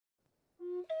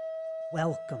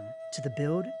Welcome to the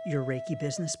Build Your Reiki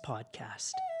Business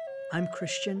podcast. I'm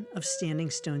Christian of Standing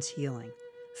Stones Healing,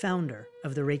 founder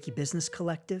of the Reiki Business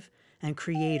Collective and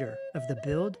creator of the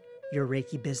Build Your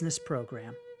Reiki Business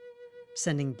program,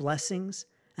 sending blessings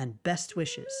and best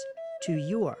wishes to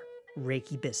your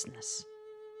Reiki business.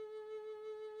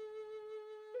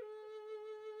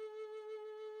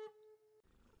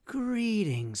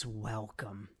 Greetings,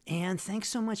 welcome, and thanks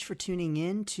so much for tuning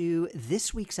in to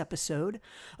this week's episode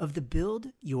of the Build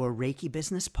Your Reiki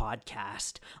Business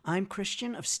podcast. I'm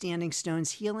Christian of Standing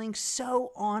Stones Healing,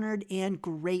 so honored and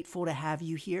grateful to have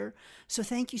you here, so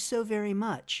thank you so very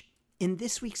much. In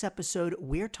this week's episode,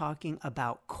 we're talking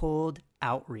about cold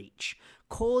outreach.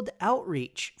 Cold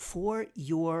outreach for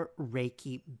your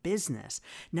Reiki business.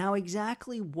 Now,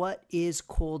 exactly what is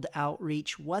cold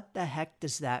outreach? What the heck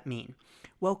does that mean?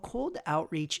 Well, cold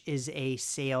outreach is a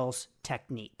sales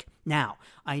technique. Now,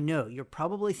 I know you're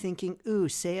probably thinking, ooh,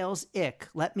 sales, ick.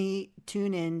 Let me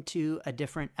tune in to a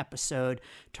different episode,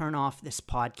 turn off this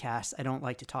podcast. I don't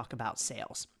like to talk about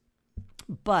sales.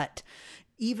 But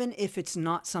even if it's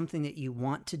not something that you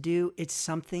want to do, it's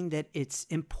something that it's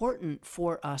important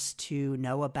for us to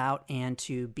know about and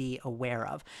to be aware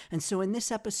of. And so in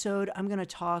this episode, I'm going to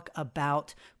talk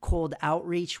about cold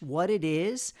outreach, what it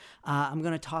is. I'm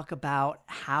going to talk about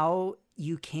how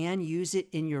you can use it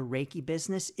in your Reiki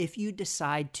business if you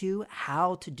decide to,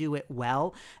 how to do it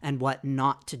well, and what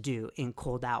not to do in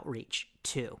cold outreach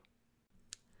too.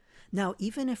 Now,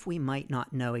 even if we might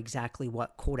not know exactly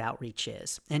what cold outreach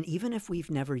is, and even if we've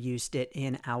never used it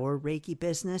in our Reiki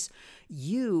business,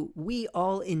 we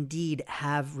all indeed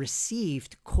have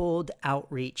received cold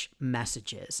outreach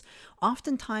messages.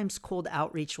 Oftentimes, cold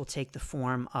outreach will take the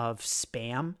form of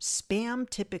spam. Spam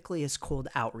typically is cold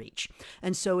outreach.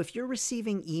 And so if you're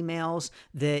receiving emails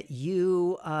that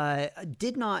you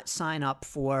did not sign up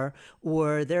for,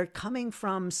 or they're coming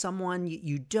from someone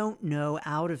you don't know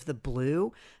out of the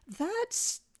blue,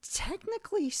 that's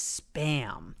technically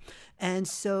spam. And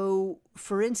so,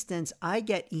 for instance, I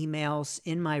get emails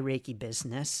in my Reiki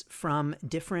business from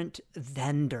different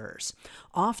vendors.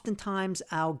 Oftentimes,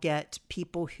 I'll get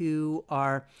people who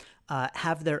are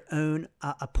have their own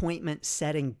appointment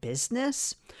setting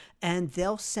business, and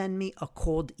they'll send me a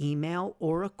cold email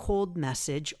or a cold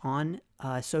message on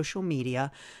social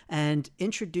media and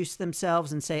introduce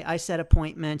themselves and say, I set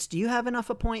appointments. Do you have enough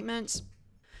appointments?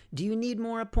 Do you need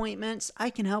more appointments? I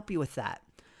can help you with that.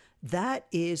 That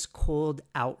is cold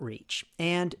outreach.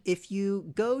 And if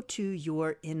you go to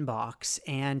your inbox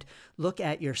and look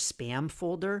at your spam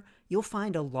folder, you'll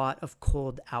find a lot of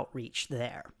cold outreach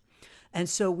there. And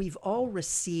so we've all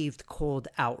received cold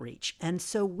outreach. And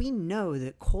so we know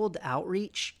that cold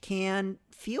outreach can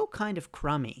feel kind of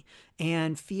crummy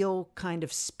and feel kind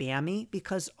of spammy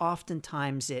because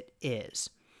oftentimes it is.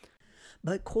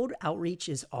 But cold outreach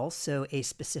is also a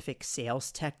specific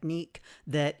sales technique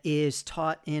that is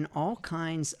taught in all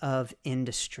kinds of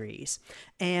industries.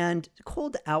 And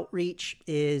cold outreach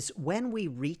is when we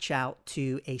reach out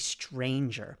to a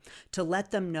stranger to let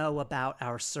them know about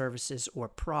our services or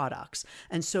products.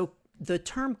 And so the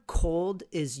term cold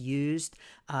is used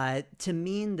to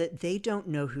mean that they don't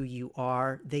know who you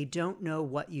are. They don't know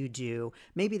what you do.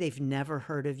 Maybe they've never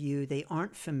heard of you. They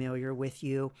aren't familiar with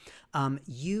you.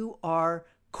 You are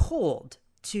cold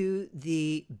to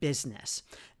the business.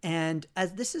 And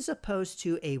as this is opposed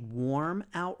to a warm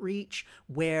outreach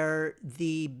where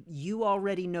you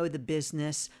already know the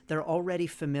business, they're already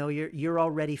familiar, you're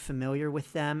already familiar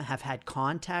with them, have had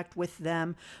contact with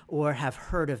them, or have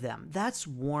heard of them. That's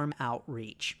warm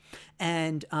outreach.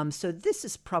 And so this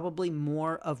is probably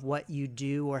more of what you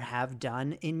do or have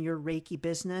done in your Reiki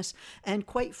business. And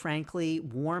quite frankly,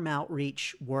 warm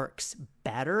outreach works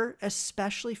better,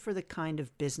 especially for the kind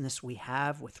of business we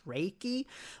have with Reiki,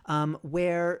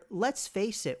 where, let's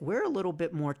face it, we're a little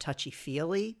bit more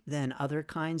touchy-feely than other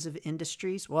kinds of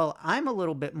industries. Well, I'm a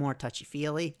little bit more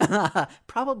touchy-feely.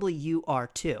 Probably you are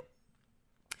too.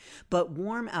 But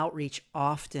warm outreach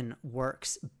often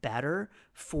works better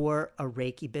for a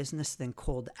Reiki business than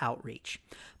cold outreach.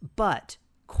 But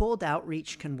cold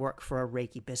outreach can work for a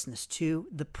Reiki business too.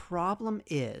 The problem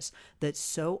is that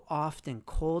so often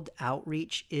cold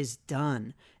outreach is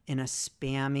done in a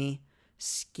spammy,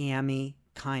 scammy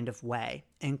kind of way.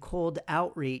 And cold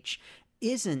outreach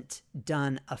isn't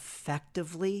done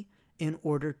effectively in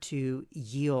order to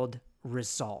yield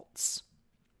results.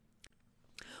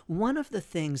 One of the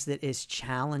things that is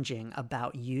challenging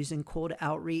about using cold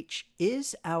outreach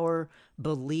is our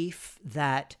belief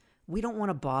that we don't want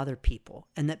to bother people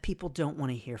and that people don't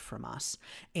want to hear from us,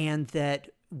 and that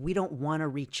we don't want to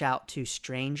reach out to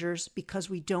strangers because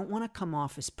we don't want to come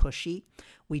off as pushy.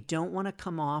 We don't want to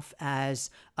come off as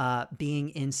being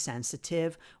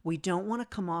insensitive. We don't want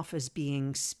to come off as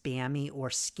being spammy or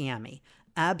scammy.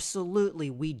 Absolutely,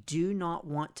 we do not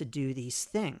want to do these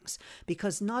things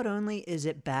because not only is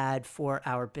it bad for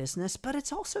our business, but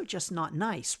it's also just not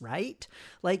nice, right?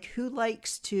 Like, who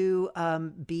likes to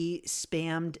be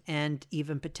spammed and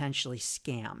even potentially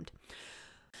scammed?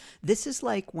 This is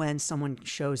like when someone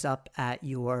shows up at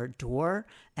your door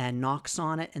and knocks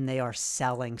on it and they are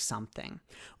selling something,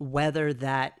 whether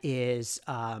that is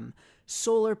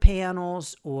solar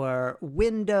panels or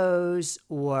windows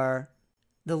or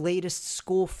the latest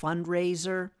school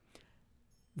fundraiser.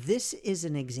 This is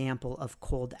an example of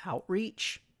cold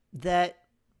outreach that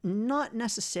not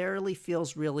necessarily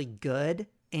feels really good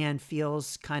and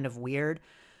feels kind of weird.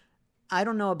 I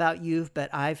don't know about you,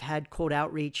 but I've had cold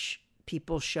outreach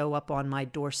people show up on my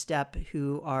doorstep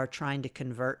who are trying to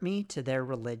convert me to their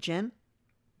religion.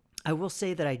 I will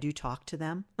say that I do talk to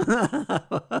them.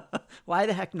 Why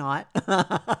the heck not?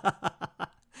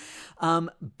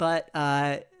 And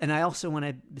I also want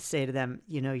to say to them,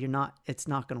 it's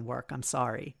not going to work. I'm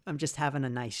sorry. I'm just having a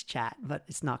nice chat, but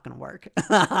it's not going to work.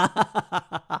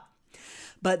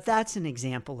 But that's an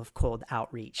example of cold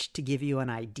outreach to give you an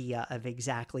idea of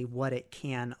exactly what it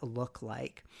can look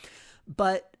like.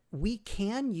 But we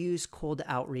can use cold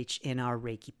outreach in our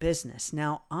Reiki business.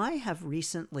 Now, I have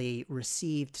recently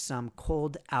received some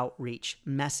cold outreach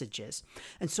messages,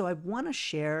 and so I want to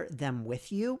share them with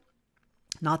you.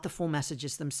 Not the full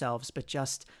messages themselves, but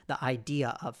just the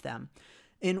idea of them,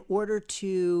 in order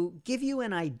to give you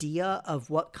an idea of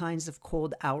what kinds of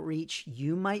cold outreach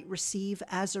you might receive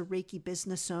as a Reiki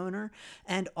business owner,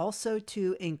 and also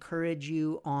to encourage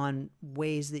you on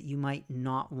ways that you might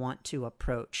not want to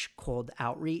approach cold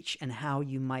outreach and how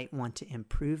you might want to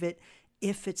improve it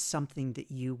if it's something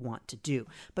that you want to do.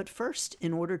 But first,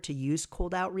 in order to use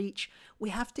cold outreach, we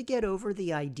have to get over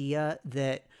the idea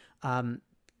that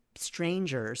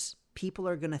strangers, people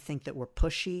are going to think that we're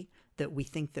pushy, that we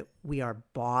think that we are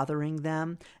bothering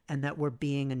them, and that we're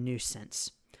being a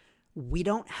nuisance. We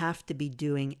don't have to be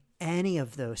doing any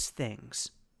of those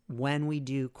things when we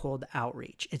do cold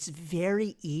outreach. It's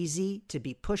very easy to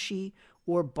be pushy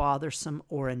or bothersome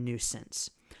or a nuisance,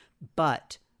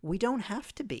 but we don't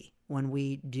have to be when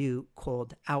we do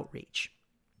cold outreach.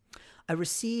 I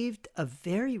received a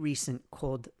very recent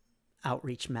cold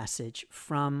outreach message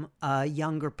from a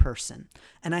younger person.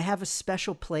 And I have a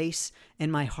special place in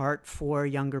my heart for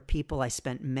younger people. I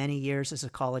spent many years as a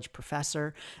college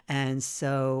professor. And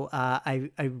so I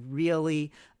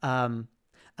really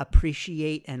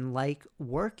appreciate and like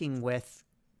working with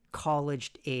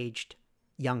college-aged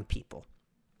young people.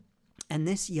 And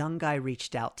this young guy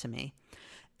reached out to me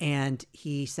and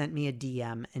he sent me a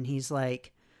DM and he's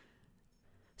like,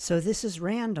 "So this is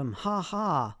random, ha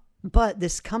ha. But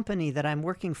this company that I'm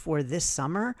working for this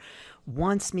summer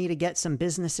wants me to get some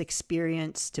business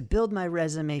experience to build my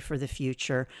resume for the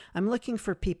future. I'm looking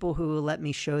for people who will let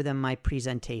me show them my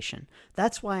presentation.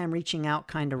 That's why I'm reaching out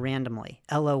kind of randomly.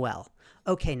 LOL."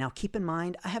 Okay, now keep in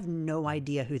mind, I have no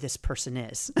idea who this person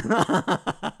is.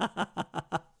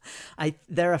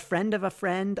 They're a friend of a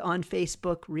friend on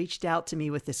Facebook reached out to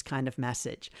me with this kind of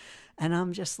message. And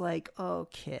I'm just like, oh,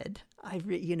 kid, I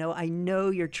know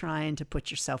you're trying to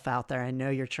put yourself out there. I know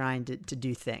you're trying to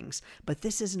do things, but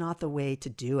this is not the way to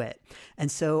do it.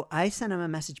 And so I sent him a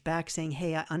message back saying,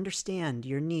 hey, I understand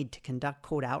your need to conduct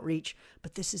cold outreach,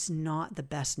 but this is not the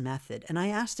best method. And I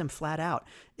asked him flat out,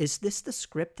 is this the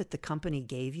script that the company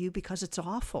gave you? Because it's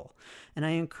awful. And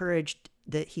I encouraged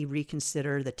that he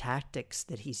reconsider the tactics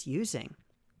that he's using.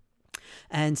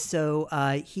 And so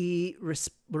he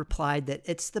replied that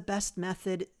it's the best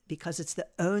method because it's the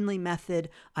only method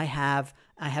I have.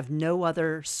 I have no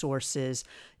other sources.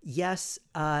 Yes,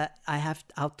 I'll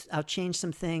change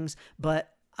some things,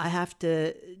 but I have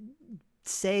to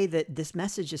say that this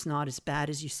message is not as bad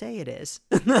as you say it is.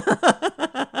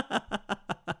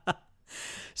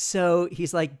 So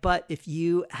he's like, but if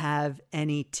you have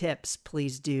any tips,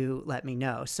 please do let me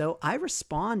know. So I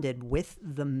responded with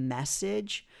the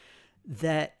message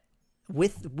that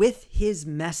with his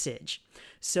message.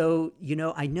 So,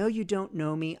 I know you don't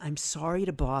know me. I'm sorry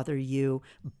to bother you,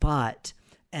 but,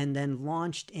 and then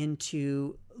launched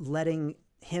into letting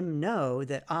him know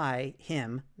that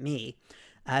me,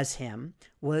 as him,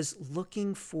 was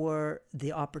looking for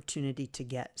the opportunity to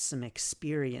get some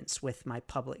experience with my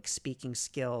public speaking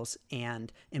skills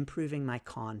and improving my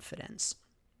confidence.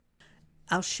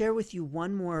 I'll share with you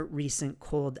one more recent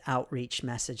cold outreach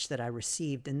message that I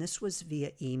received, and this was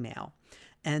via email.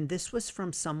 And this was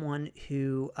from someone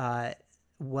who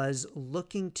was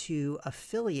looking to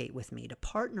affiliate with me, to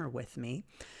partner with me,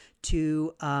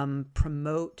 to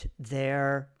promote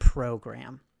their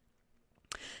program.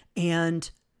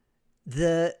 And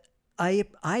I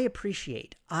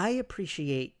appreciate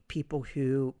people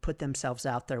who put themselves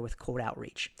out there with cold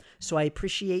outreach. So I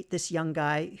appreciate this young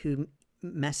guy who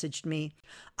messaged me.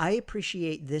 I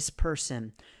appreciate this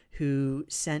person who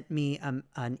sent me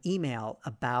an email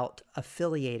about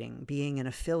affiliating, being an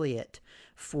affiliate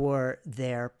for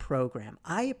their program.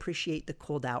 I appreciate the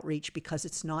cold outreach because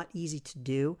it's not easy to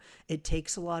do. It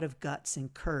takes a lot of guts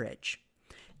and courage.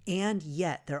 And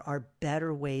yet there are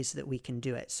better ways that we can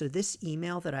do it. So this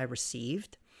email that I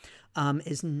received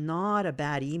is not a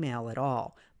bad email at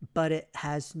all, but it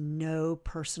has no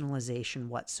personalization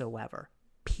whatsoever.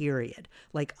 Period.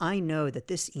 Like, I know that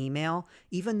this email,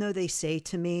 even though they say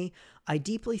to me, I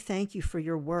deeply thank you for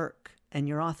your work and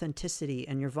your authenticity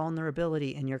and your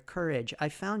vulnerability and your courage. I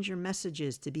found your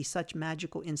messages to be such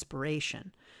magical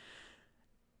inspiration.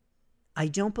 I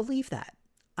don't believe that.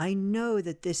 I know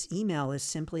that this email is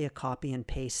simply a copy and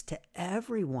paste to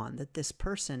everyone that this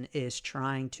person is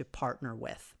trying to partner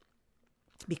with,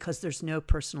 because there's no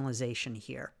personalization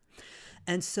here.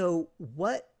 And so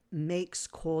what makes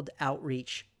cold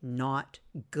outreach not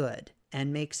good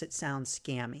and makes it sound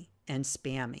scammy and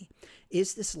spammy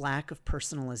is this lack of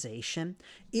personalization,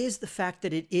 is the fact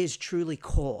that it is truly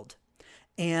cold.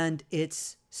 And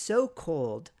it's so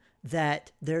cold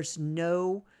that there's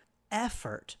no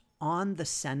effort on the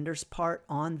sender's part,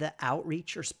 on the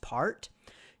outreacher's part,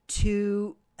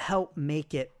 to help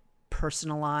make it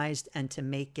personalized and to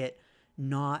make it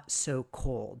not so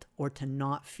cold, or to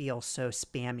not feel so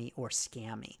spammy or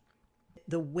scammy.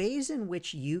 The ways in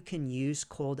which you can use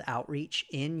cold outreach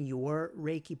in your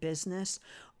Reiki business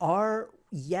are,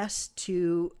 yes,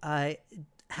 to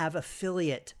have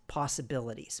affiliate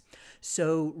possibilities.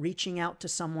 So reaching out to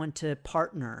someone to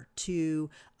partner, to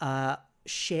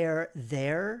share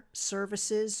their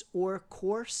services or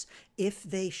course if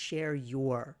they share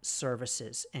your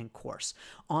services and course.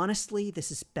 Honestly, this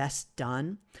is best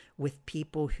done with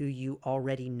people who you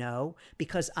already know,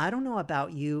 because I don't know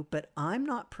about you, but I'm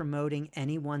not promoting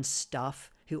anyone's stuff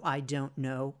who I don't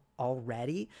know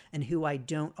already and who I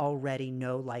don't already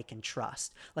know, like, and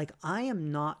trust. Like, I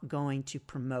am not going to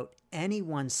promote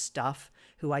anyone's stuff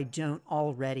who I don't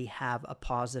already have a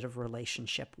positive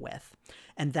relationship with.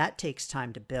 And that takes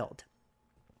time to build.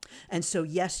 And so,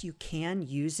 yes, you can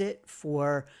use it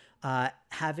for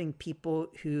having people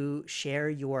who share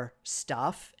your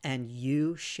stuff and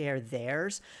you share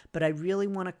theirs. But I really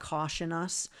want to caution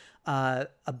us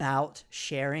about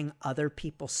sharing other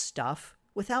people's stuff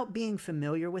without being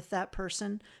familiar with that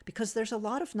person, because there's a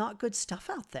lot of not good stuff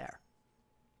out there.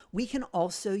 We can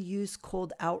also use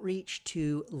cold outreach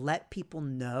to let people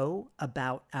know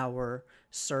about our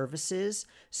services.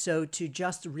 So to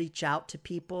just reach out to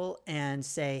people and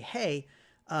say, hey,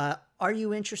 are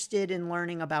you interested in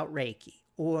learning about Reiki?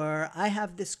 Or I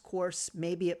have this course,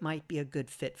 maybe it might be a good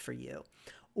fit for you.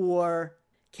 Or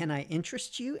can I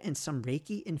interest you in some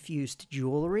Reiki infused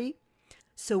jewelry?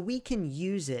 So we can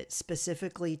use it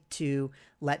specifically to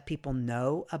let people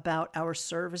know about our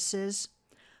services,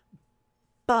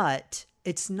 but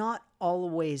it's not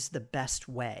always the best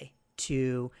way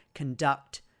to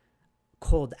conduct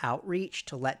cold outreach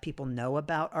to let people know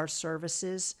about our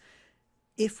services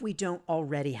if we don't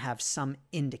already have some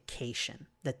indication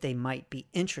that they might be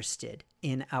interested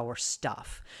in our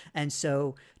stuff. And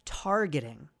so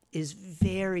targeting is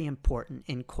very important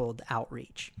in cold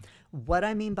outreach. What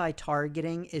I mean by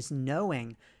targeting is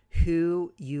knowing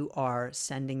who you are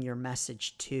sending your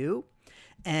message to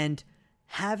and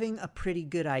having a pretty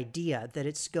good idea that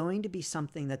it's going to be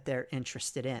something that they're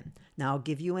interested in. Now, I'll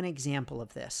give you an example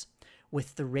of this.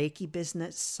 With the Reiki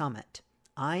Business Summit,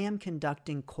 I am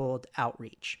conducting cold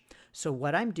outreach. So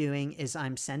what I'm doing is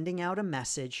I'm sending out a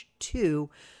message to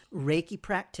Reiki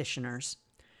practitioners,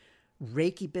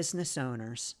 Reiki business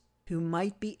owners who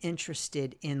might be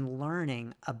interested in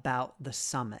learning about the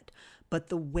summit. But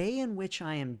the way in which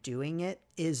I am doing it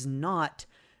is not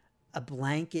a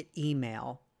blanket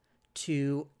email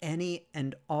to any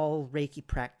and all Reiki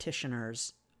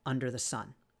practitioners under the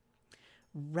sun.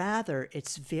 Rather,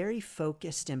 it's very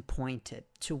focused and pointed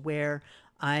to where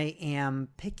I am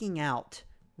picking out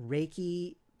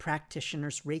Reiki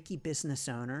practitioners, Reiki business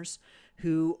owners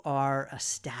who are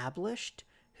established,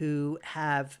 who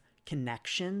have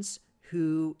connections,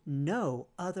 who know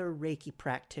other Reiki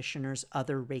practitioners,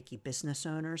 other Reiki business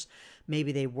owners.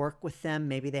 Maybe they work with them.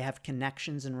 Maybe they have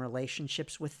connections and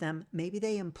relationships with them. Maybe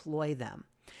they employ them.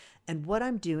 And what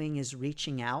I'm doing is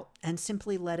reaching out and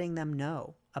simply letting them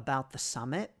know about the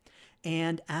summit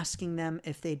and asking them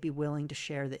if they'd be willing to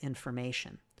share the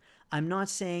information. I'm not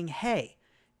saying, hey,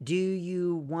 do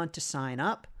you want to sign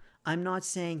up? I'm not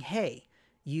saying, hey,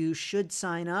 you should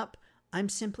sign up. I'm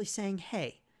simply saying,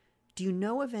 hey, do you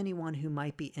know of anyone who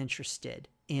might be interested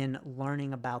in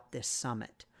learning about this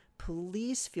summit?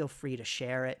 Please feel free to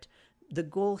share it. The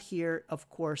goal here, of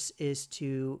course, is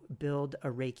to build a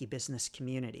Reiki business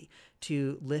community,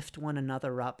 to lift one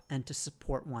another up and to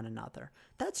support one another.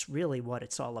 That's really what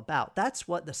it's all about. That's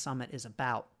what the summit is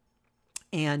about.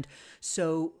 And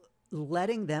so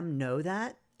letting them know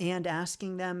that and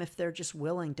asking them if they're just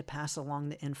willing to pass along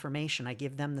the information. I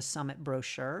give them the summit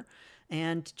brochure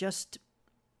and just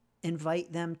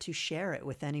invite them to share it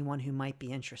with anyone who might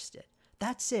be interested.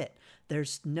 That's it.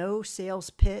 There's no sales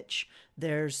pitch.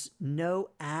 There's no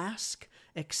ask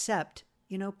except,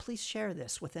 please share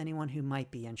this with anyone who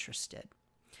might be interested.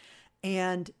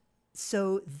 And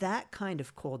so that kind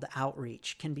of cold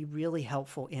outreach can be really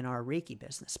helpful in our Reiki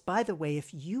business. By the way,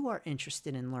 if you are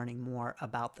interested in learning more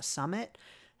about the summit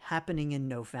happening in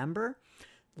November,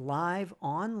 live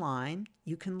online,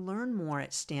 you can learn more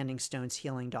at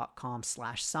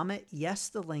standingstoneshealing.com/summit. Yes,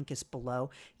 the link is below.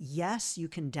 Yes, you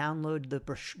can download the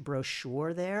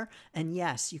brochure there. And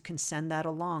yes, you can send that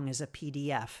along as a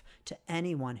PDF to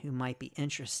anyone who might be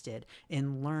interested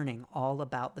in learning all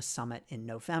about the summit in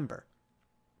November.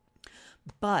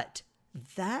 But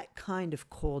that kind of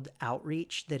cold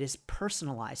outreach that is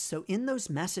personalized. So in those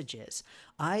messages,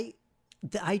 I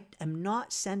am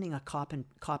not sending a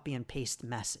copy and paste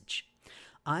message.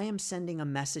 I am sending a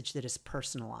message that is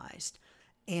personalized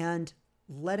and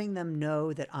letting them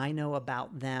know that I know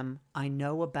about them. I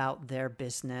know about their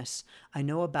business. I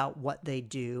know about what they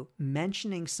do,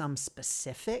 mentioning some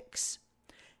specifics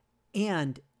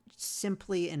and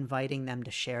simply inviting them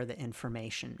to share the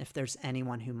information if there's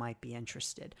anyone who might be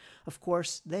interested. Of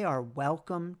course, they are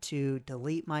welcome to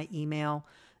delete my email.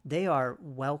 They are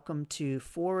welcome to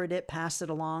forward it, pass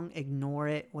it along, ignore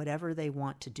it, whatever they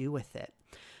want to do with it.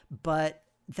 But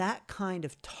that kind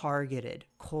of targeted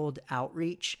cold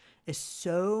outreach is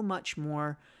so much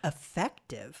more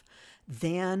effective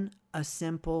than a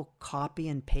simple copy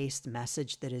and paste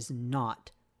message that is not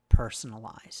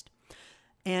personalized.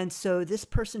 And so this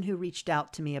person who reached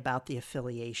out to me about the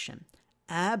affiliation,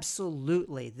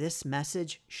 absolutely, this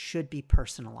message should be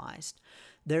personalized.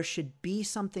 There should be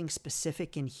something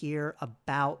specific in here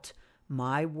about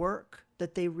my work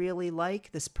that they really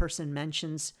like. This person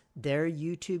mentions their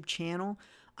YouTube channel.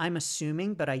 I'm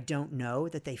assuming, but I don't know,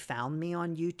 that they found me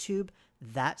on YouTube.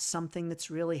 That's something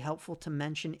that's really helpful to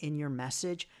mention in your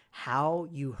message, how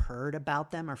you heard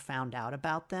about them or found out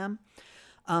about them.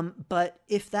 But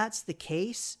if that's the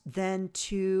case, then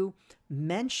to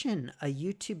mention a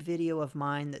YouTube video of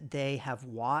mine that they have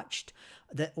watched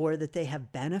or that they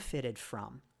have benefited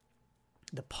from,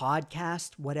 the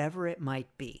podcast, whatever it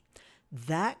might be,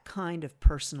 that kind of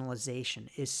personalization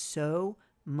is so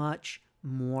much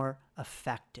more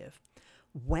effective.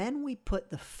 When we put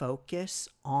the focus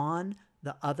on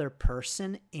the other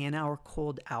person in our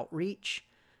cold outreach,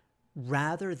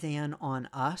 rather than on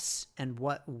us and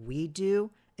what we do,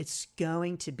 it's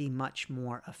going to be much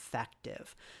more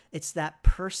effective. It's that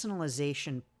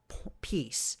personalization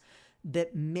piece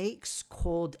that makes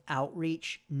cold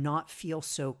outreach not feel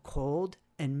so cold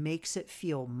and makes it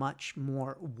feel much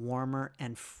more warmer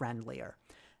and friendlier.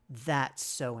 That's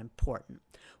so important.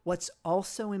 What's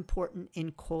also important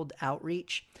in cold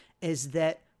outreach is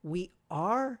that we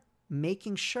are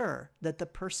making sure that the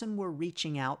person we're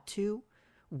reaching out to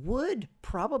would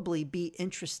probably be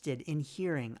interested in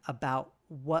hearing about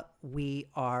what we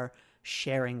are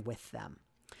sharing with them.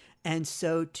 And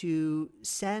so to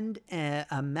send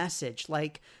a message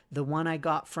like the one I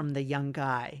got from the young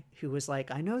guy who was like,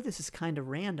 I know this is kind of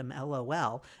random,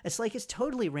 LOL. It's like, it's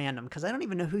totally random because I don't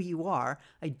even know who you are.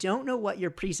 I don't know what your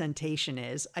presentation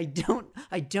is. I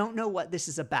don't know what this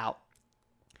is about.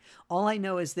 All I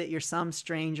know is that you're some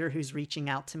stranger who's reaching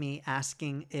out to me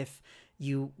asking if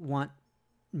you want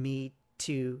me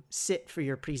to sit for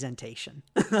your presentation.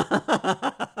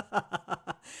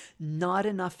 Not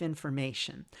enough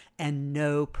information and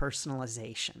no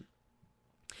personalization.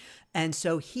 And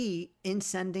so he, in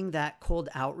sending that cold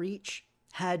outreach,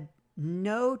 had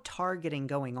no targeting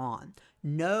going on,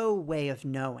 no way of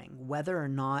knowing whether or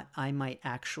not I might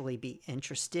actually be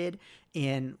interested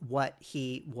in what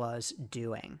he was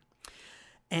doing.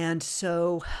 And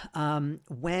so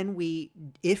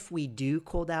if we do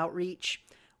cold outreach,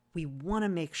 we want to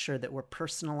make sure that we're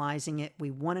personalizing it. We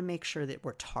want to make sure that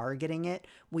we're targeting it.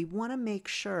 We want to make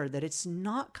sure that it's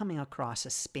not coming across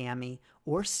as spammy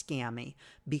or scammy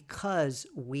because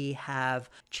we have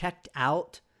checked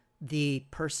out the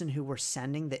person who we're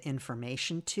sending the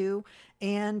information to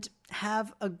and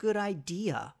have a good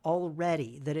idea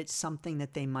already that it's something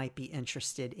that they might be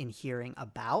interested in hearing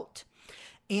about,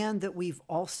 and that we've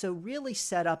also really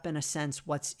set up, in a sense,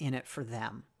 what's in it for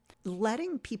them.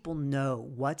 Letting people know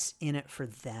what's in it for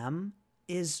them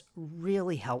is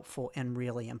really helpful and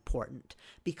really important,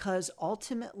 because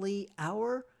ultimately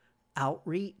our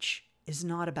outreach is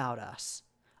not about us.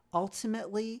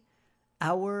 Ultimately,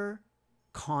 our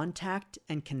contact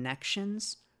and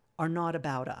connections are not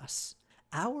about us.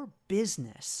 Our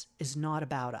business is not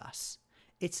about us.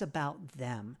 It's about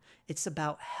them. It's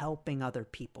about helping other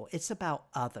people. It's about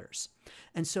others.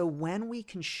 And so when we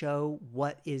can show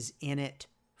what is in it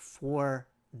for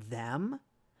them,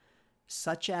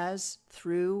 such as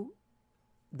through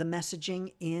the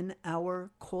messaging in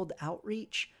our cold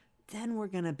outreach, then we're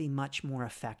going to be much more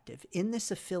effective. In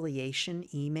this affiliation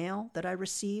email that I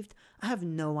received, I have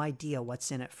no idea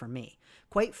what's in it for me.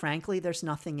 Quite frankly, there's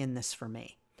nothing in this for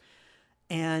me.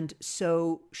 And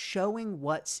so showing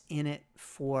what's in it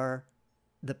for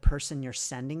the person you're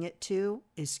sending it to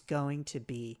is going to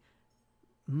be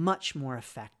much more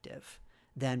effective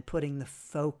than putting the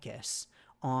focus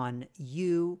on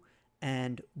you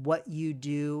and what you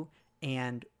do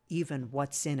and even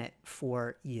what's in it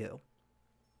for you.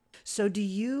 So do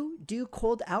you do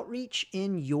cold outreach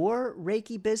in your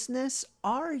Reiki business?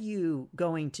 Are you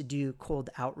going to do cold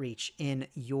outreach in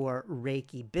your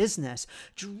Reiki business?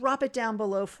 Drop it down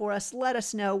below for us. Let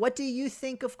us know. What do you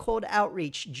think of cold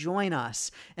outreach? Join us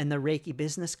in the Reiki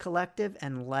Business Collective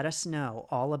and let us know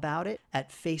all about it at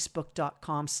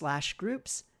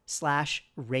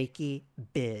facebook.com/groups/Reiki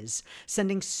Biz.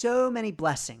 Sending so many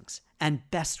blessings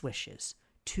and best wishes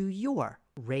to your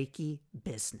Reiki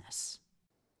business.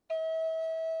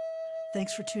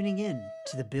 Thanks for tuning in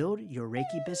to the Build Your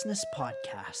Reiki Business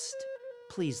podcast.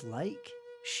 Please like,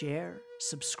 share,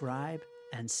 subscribe,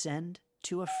 and send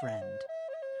to a friend.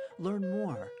 Learn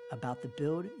more about the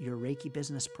Build Your Reiki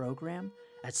Business program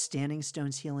at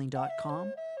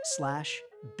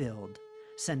standingstoneshealing.com/build,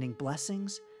 sending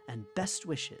blessings and best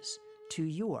wishes to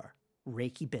your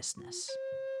Reiki business.